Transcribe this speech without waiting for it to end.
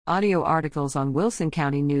Audio articles on Wilson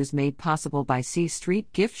County News made possible by C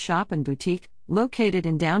Street Gift Shop and Boutique, located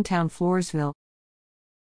in downtown Floresville.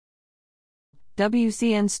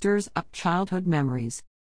 WCN stirs up childhood memories.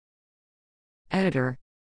 Editor.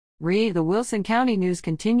 The Wilson County News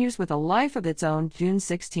continues with a life of its own. June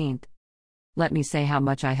 16th. Let me say how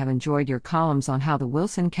much I have enjoyed your columns on how the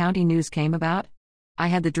Wilson County News came about. I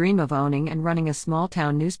had the dream of owning and running a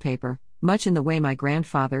small-town newspaper, much in the way my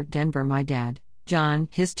grandfather, Denver, my dad, John,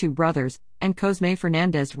 his two brothers, and Cosme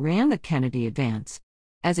Fernandez ran the Kennedy Advance.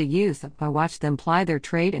 As a youth, I watched them ply their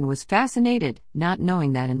trade and was fascinated, not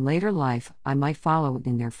knowing that in later life I might follow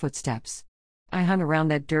in their footsteps. I hung around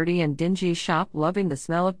that dirty and dingy shop, loving the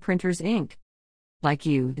smell of printer's ink. Like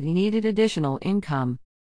you, they needed additional income.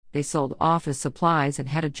 They sold office supplies and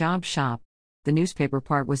had a job shop. The newspaper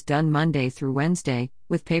part was done Monday through Wednesday,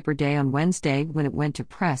 with paper day on Wednesday when it went to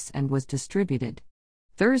press and was distributed.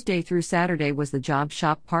 Thursday through Saturday was the job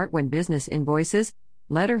shop part, when business invoices,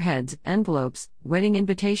 letterheads, envelopes, wedding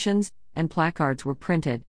invitations, and placards were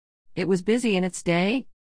printed. It was busy in its day.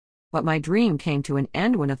 But my dream came to an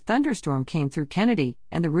end when a thunderstorm came through Kennedy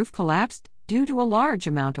and the roof collapsed due to a large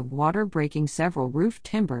amount of water breaking several roof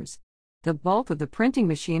timbers. The bulk of the printing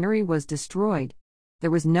machinery was destroyed.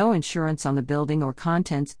 There was no insurance on the building or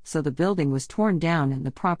contents, so the building was torn down and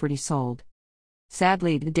the property sold.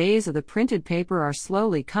 Sadly, the days of the printed paper are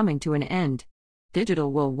slowly coming to an end.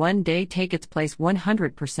 Digital will one day take its place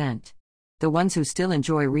 100%. The ones who still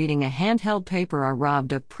enjoy reading a handheld paper are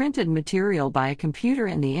robbed of printed material by a computer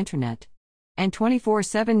and the internet. And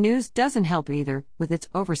 24/7 news doesn't help either, with its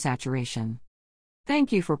oversaturation.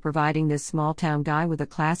 Thank you for providing this small-town guy with a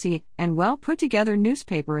classy and well-put-together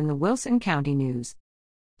newspaper in the Wilson County News.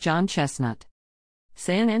 John Chestnut.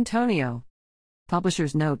 San Antonio.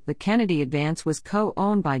 Publisher's note: the Kennedy Advance was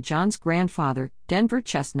co-owned by John's grandfather, Denver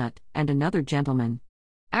Chestnut, and another gentleman.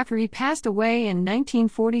 After he passed away in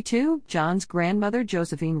 1942, John's grandmother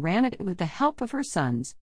Josephine ran it with the help of her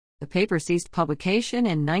sons. The paper ceased publication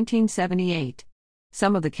in 1978.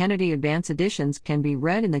 Some of the Kennedy Advance editions can be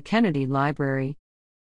read in the Kennedy Library.